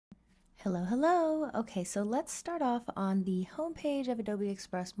Hello, hello. Okay, so let's start off on the homepage of Adobe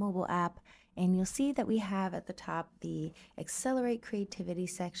Express mobile app, and you'll see that we have at the top the Accelerate Creativity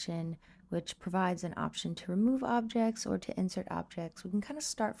section, which provides an option to remove objects or to insert objects. We can kind of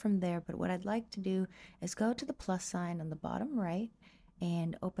start from there, but what I'd like to do is go to the plus sign on the bottom right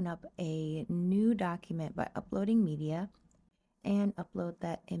and open up a new document by uploading media and upload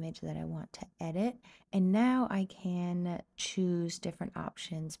that image that I want to edit. And now I can choose different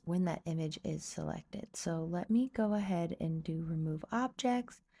options when that image is selected. So let me go ahead and do remove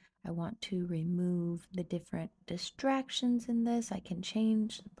objects. I want to remove the different distractions in this. I can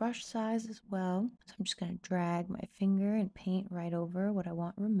change the brush size as well. So I'm just going to drag my finger and paint right over what I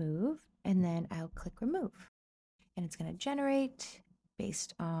want removed. And then I'll click remove. And it's going to generate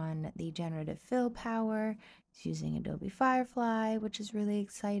based on the generative fill power. It's using Adobe Firefly, which is really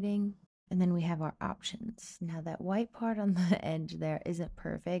exciting. And then we have our options. Now that white part on the edge there isn't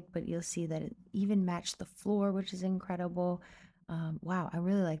perfect, but you'll see that it even matched the floor, which is incredible. Wow, I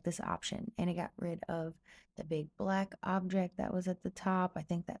really like this option. And it got rid of the big black object that was at the top. I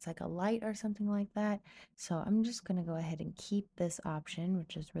think that's like a light or something like that. So I'm just gonna go ahead and keep this option,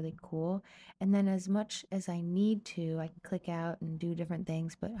 which is really cool. And then as much as I need to, I can click out and do different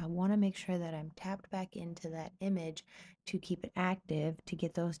things, but I wanna make sure that I'm tapped back into that image to keep it active to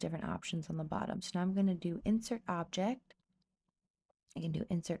get those different options on the bottom. So now I'm gonna do insert object. I can do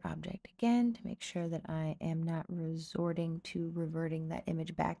insert object again to make sure that I am not resorting to reverting that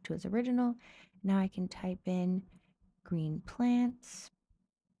image back to its original. Now I can type in green plants,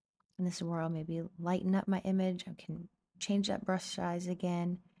 and this is where I'll maybe lighten up my image. I can change that brush size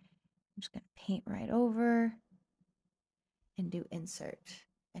again. I'm just going to paint right over and do insert.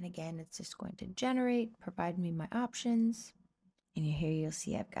 And again, it's just going to generate, provide me my options. And here you'll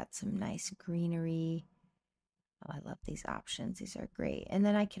see I've got some nice greenery. Oh, I love these options. These are great. And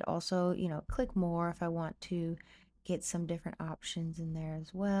then I could also, click more if I want to get some different options in there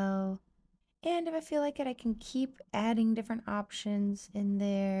as well. And if I feel like it, I can keep adding different options in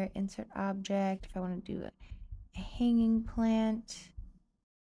there. Insert object if I want to do a hanging plant.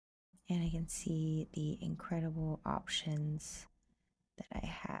 And I can see the incredible options that I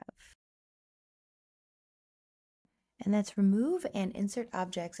have. And that's remove and insert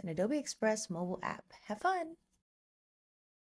objects in Adobe Express mobile app. Have fun!